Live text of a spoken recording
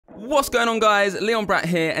What's going on, guys? Leon Brat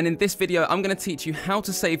here, and in this video I'm going to teach you how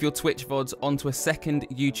to save your Twitch VODs onto a second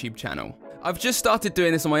YouTube channel. I've just started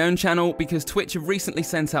doing this on my own channel because Twitch have recently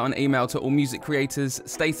sent out an email to all music creators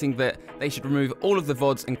stating that they should remove all of the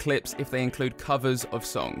VODs and clips if they include covers of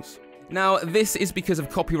songs. Now, this is because of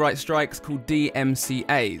copyright strikes called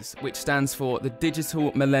DMCAs, which stands for the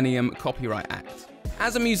Digital Millennium Copyright Act.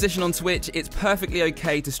 As a musician on Twitch, it's perfectly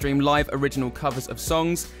okay to stream live original covers of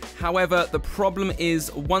songs. However, the problem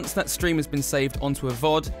is once that stream has been saved onto a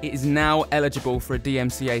VOD, it is now eligible for a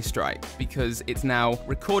DMCA strike because it's now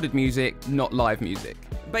recorded music, not live music.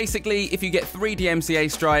 Basically, if you get 3 DMCA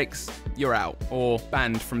strikes, you're out or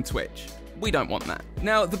banned from Twitch. We don't want that.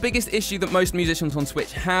 Now, the biggest issue that most musicians on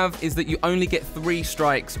Twitch have is that you only get 3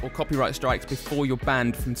 strikes or copyright strikes before you're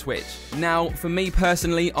banned from Twitch. Now, for me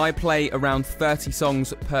personally, I play around 30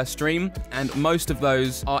 songs per stream, and most of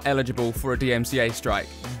those are eligible for a DMCA strike.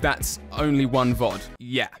 That's only one VOD.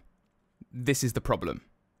 Yeah, this is the problem.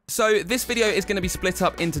 So this video is going to be split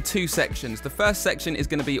up into 2 sections. The first section is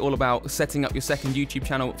going to be all about setting up your second YouTube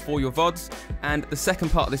channel for your VODs, and the second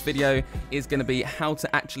part of this video is going to be how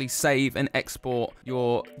to actually save and export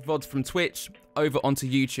your VODs from Twitch over onto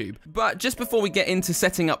YouTube. But just before we get into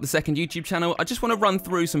setting up the second YouTube channel, I just want to run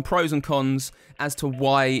through some pros and cons as to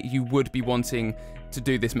why you would be wanting to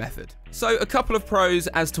do this method. So a couple of pros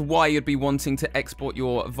as to why you'd be wanting to export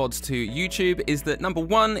your VODs to YouTube is that number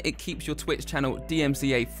 1, it keeps your Twitch channel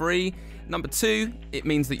DMCA free. Number 2, it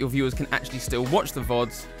means that your viewers can actually still watch the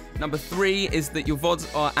VODs. Number 3 is that your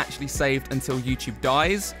VODs are actually saved until YouTube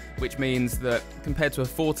dies, which means that compared to a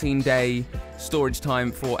 14-day storage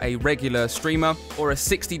time for a regular streamer or a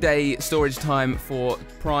 60-day storage time for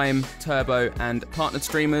Prime, Turbo, and partnered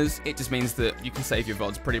streamers, it just means that you can save your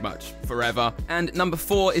VODs pretty much forever. And number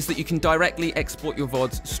 4 is that you can directly export your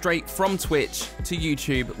VODs straight from Twitch to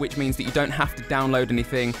YouTube, which means that you don't have to download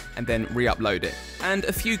anything and then re-upload it. And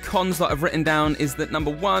a few cons that I've written down is that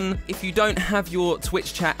number 1, if you don't have your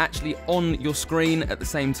Twitch chat actually on your screen at the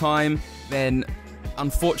same time, then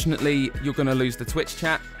unfortunately you're going to lose the Twitch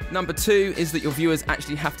chat. Number 2 is that your viewers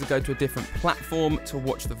actually have to go to a different platform to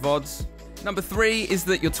watch the VODs. Number 3 is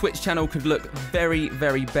that your Twitch channel could look very,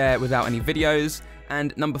 very bare without any videos.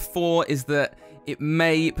 And number 4 is that it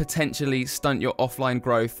may potentially stunt your offline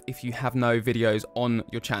growth if you have no videos on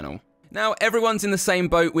your channel. Now, everyone's in the same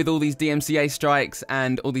boat with all these DMCA strikes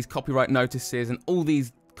and all these copyright notices and all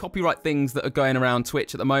these copyright things that are going around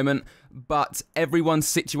Twitch at the moment, but everyone's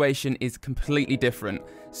situation is completely different.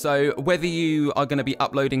 So whether you are going to be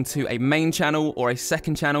uploading to a main channel or a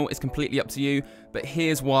second channel is completely up to you, but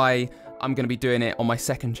here's why I'm going to be doing it on my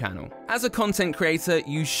second channel. As a content creator,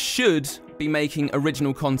 you should be making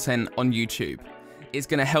original content on YouTube. It's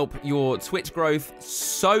going to help your Twitch growth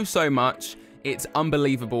so much. It's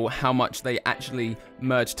unbelievable how much they actually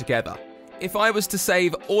merge together. If I was to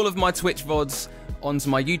save all of my Twitch VODs onto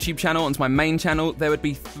my YouTube channel, onto my main channel, there would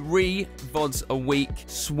be 3 VODs a week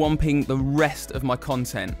swamping the rest of my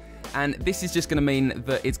content. And this is just going to mean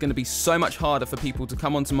that it's going to be so much harder for people to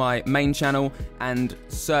come onto my main channel and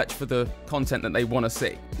search for the content that they want to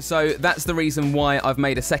see. So that's the reason why I've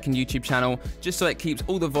made a second YouTube channel, just so it keeps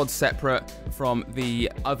all the VODs separate from the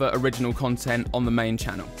other original content on the main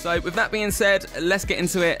channel. So with that being said, let's get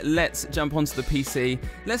into it. Let's jump onto the PC.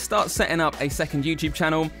 Let's start setting up a second YouTube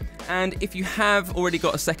channel. And if you have already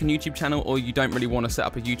got a second YouTube channel, or you don't really want to set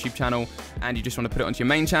up a YouTube channel and you just want to put it onto your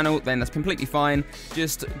main channel, then that's completely fine.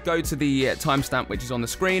 Just go to the timestamp which is on the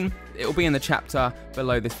screen. It will be in the chapter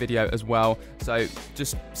below this video as well, so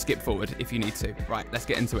just skip forward if you need to. Right, let's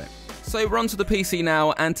get into it. So we're onto the PC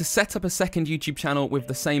now, and to set up a second YouTube channel with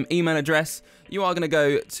the same email address, you are going to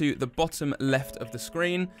go to the bottom left of the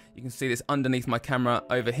screen. You can see this underneath my camera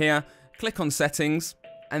over here. Click on settings,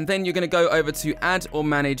 and then you're going to go over to add or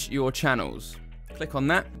manage your channels. Click on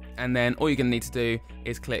that, and then all you're going to need to do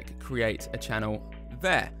is click create a channel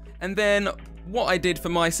there. And then what I did for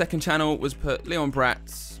my second channel was put Leon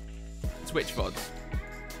Brat's Twitch VODs,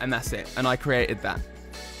 and that's it, and I created that.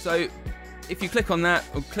 So if you click on that,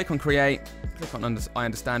 or click on create, click on I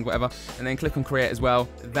understand, whatever, and then click on create as well,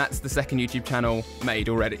 that's the second YouTube channel made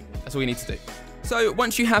already. That's all you need to do. So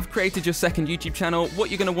once you have created your second YouTube channel, what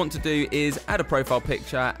you're going to want to do is add a profile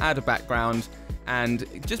picture, add a background, and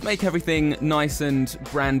just make everything nice and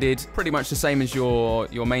branded, pretty much the same as your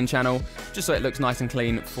main channel, just so it looks nice and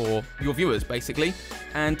clean for your viewers, basically.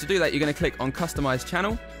 And to do that, you're going to click on Customize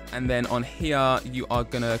Channel, And then on here, you are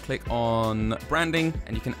gonna click on branding,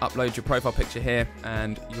 and you can upload your profile picture here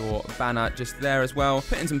and your banner just there as well.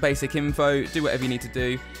 Put in some basic info, do whatever you need to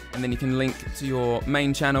do, and then you can link to your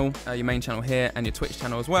main channel here, and your Twitch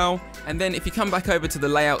channel as well. And then if you come back over to the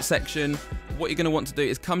layout section, what you're gonna want to do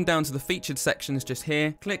is come down to the featured sections just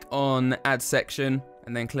here, click on add section,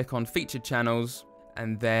 and then click on featured channels.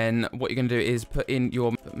 And then what you're gonna do is put in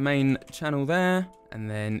your main channel there, and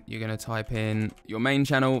then you're gonna type in your main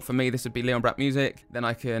channel. For me, this would be Leon Brat Music. Then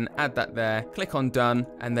I can add that there, click on done,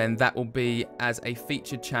 and then that will be as a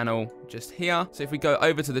featured channel just here. So if we go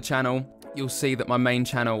over to the channel, you'll see that my main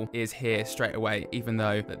channel is here straight away, even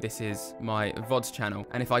though that this is my VODs channel.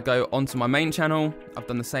 And if I go onto my main channel, I've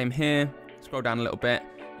done the same here. Scroll down a little bit,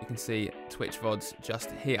 you can see Twitch VODs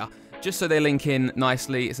just here. Just so they link in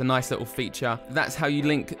nicely. It's a nice little feature. That's how you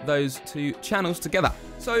link those two channels together.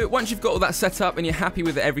 So once you've got all that set up and you're happy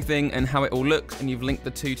with everything and how it all looks, and you've linked the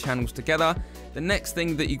two channels together, the next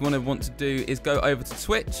thing that you're going to want to do is go over to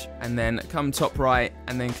Twitch, and then come top right,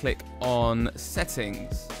 and then click on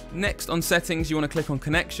settings. Next on settings, you want to click on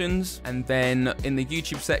connections, and then in the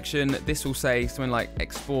YouTube section, this will say something like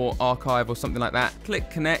export, archive, or something like that. Click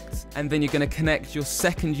connect, and then you're going to connect your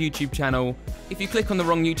second YouTube channel. If you click on the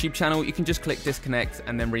wrong YouTube channel, you can just click disconnect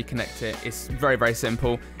and then reconnect it. It's very, very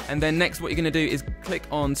simple. And then next, what you're going to do is click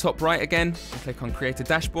on top right again, and click on create a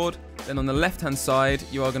dashboard. Then on the left-hand side,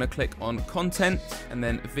 you are going to click on content, and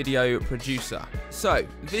then video producer. So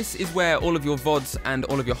this is where all of your VODs and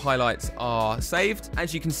all of your highlights are saved.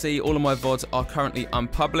 As you can see, all of my VODs are currently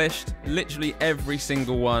unpublished. Literally every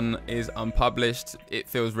single one is unpublished. It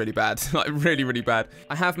feels really bad, like really, really bad.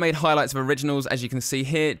 I have made highlights of originals, as you can see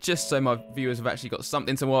here, just so my viewers have actually got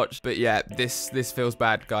something to watch. But yeah, this feels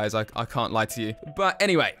bad, guys. I can't lie to you. But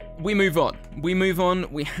anyway, we move on.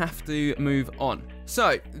 We have to move on.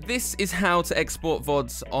 So this is how to export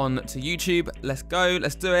VODs onto YouTube. Let's go,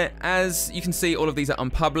 let's do it. As you can see, all of these are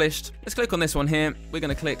unpublished. Let's click on this one here. We're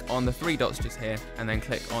gonna click on the three dots just here, and then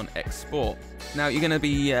click on export. Now you're gonna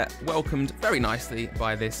be welcomed very nicely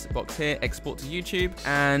by this box here, export to YouTube.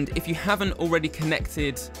 And if you haven't already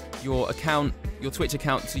connected your account, your Twitch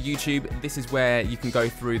account to YouTube, this is where you can go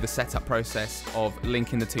through the setup process of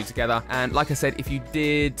linking the two together. And like I said, if you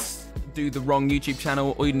did do the wrong YouTube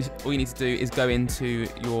channel, all you need to do is go into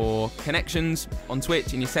your connections on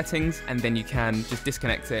Twitch in your settings, and then you can just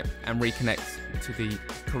disconnect it and reconnect to the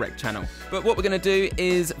correct channel. But what we're going to do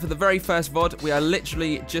is, for the very first VOD, we are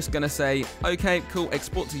literally just going to say, okay, cool,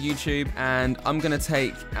 export to YouTube, and I'm going to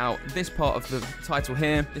take out this part of the title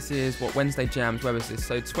here. This is what, Wednesday Jams, where was this?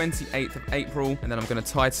 So 28th of April, and then I'm going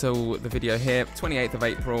to title the video here, 28th of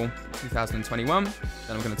April, 2021. Then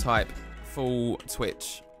I'm going to type full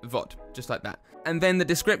Twitch VOD, just like that. And then the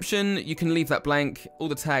description, you can leave that blank. All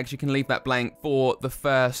the tags, you can leave that blank for the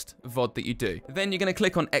first VOD that you do. Then you're going to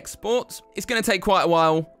click on export. It's going to take quite a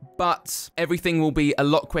while, but everything will be a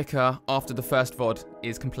lot quicker after the first VOD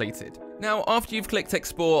is completed. Now, after you've clicked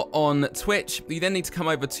export on Twitch, you then need to come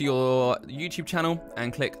over to your YouTube channel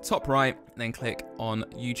and click top right, and then click on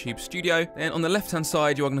YouTube Studio. Then on the left-hand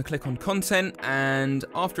side, you are going to click on content, and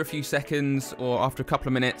after a few seconds or after a couple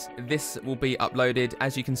of minutes, this will be uploaded.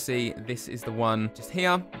 As you can see, this is the one just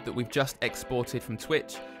here that we've just exported from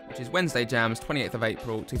Twitch, which is Wednesday Jams, 28th of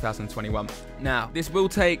April, 2021. Now, this will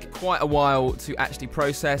take quite a while to actually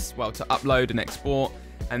process, well, to upload and export,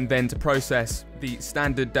 and then to process the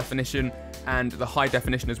standard definition and the high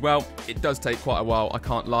definition as well. It does take quite a while, I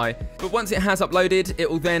can't lie. But once it has uploaded, it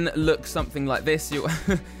will then look something like this.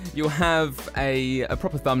 You'll have a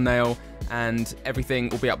proper thumbnail, and everything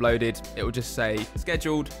will be uploaded. It will just say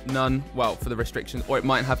scheduled, none, well, for the restrictions, or it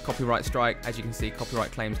might have copyright strike. As you can see,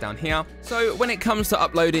 copyright claims down here. So when it comes to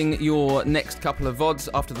uploading your next couple of VODs,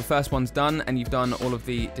 after the first one's done and you've done all of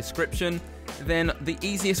the description, then the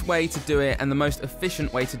easiest way to do it and the most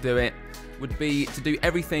efficient way to do it would be to do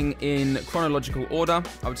everything in chronological order.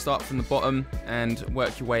 I would start from the bottom and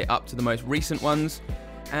work your way up to the most recent ones.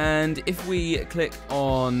 And if we click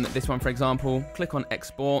on this one, for example, click on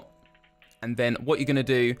export, and then what you're going to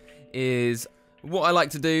do is, what I like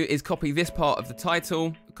to do is copy this part of the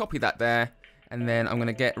title, copy that there, and then I'm going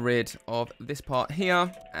to get rid of this part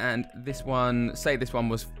here, and this one, say this one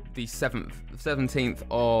was the 17th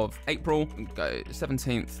of April, go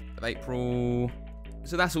 17th of April.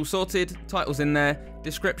 So that's all sorted, title's in there,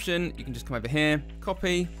 description, you can just come over here,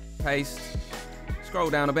 copy, paste, scroll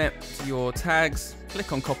down a bit to your tags,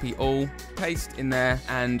 click on copy all, paste in there,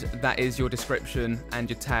 and that is your description and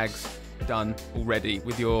your tags done already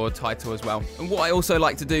with your title as well. And what I also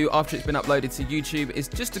like to do after it's been uploaded to YouTube is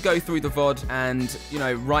just to go through the VOD and, you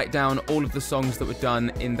know, write down all of the songs that were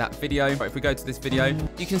done in that video. Right, if we go to this video,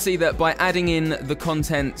 you can see that by adding in the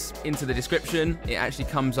contents into the description, it actually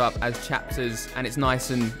comes up as chapters, and it's nice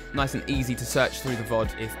and easy to search through the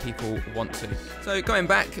VOD if people want to. So going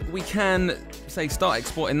back, we can say start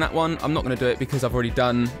exporting that one. I'm not going to do it because I've already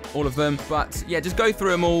done all of them, but yeah, just go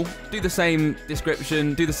through them all, do the same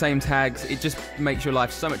description, do the same tags. It just makes your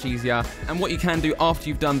life so much easier. And what you can do after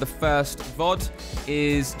you've done the first VOD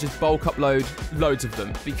is just bulk upload loads of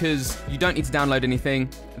them, because you don't need to download anything.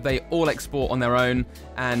 They all export on their own,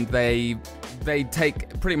 and they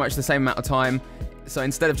take pretty much the same amount of time. So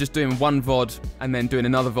instead of just doing one VOD and then doing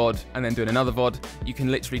another VOD and then doing another VOD, you can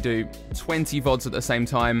literally do 20 VODs at the same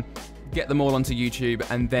time, get them all onto YouTube,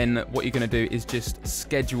 and then what you're going to do is just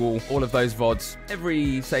schedule all of those VODs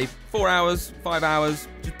every, say, 4 hours, 5 hours.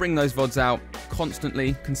 Just bring those VODs out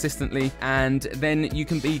constantly, consistently, and then you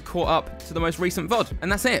can be caught up to the most recent VOD.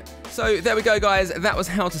 And that's it. So there we go, guys. That was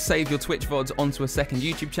how to save your Twitch VODs onto a second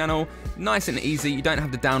YouTube channel. Nice and easy. You don't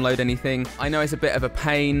have to download anything. I know it's a bit of a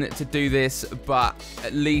pain to do this, but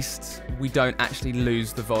at least we don't actually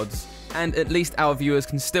lose the VODs. And at least our viewers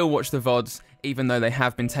can still watch the VODs, even though they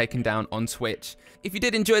have been taken down on Twitch. If you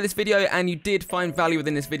did enjoy this video and you did find value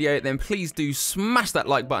within this video, then please do smash that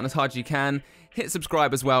like button as hard as you can. Hit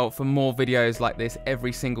subscribe as well for more videos like this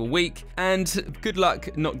every single week. And good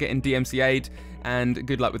luck not getting DMCA'd, and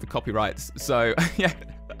good luck with the copyrights. So, yeah.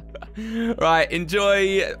 Right,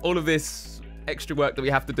 enjoy all of this extra work that we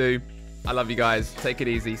have to do. I love you guys. Take it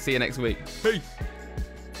easy. See you next week. Peace.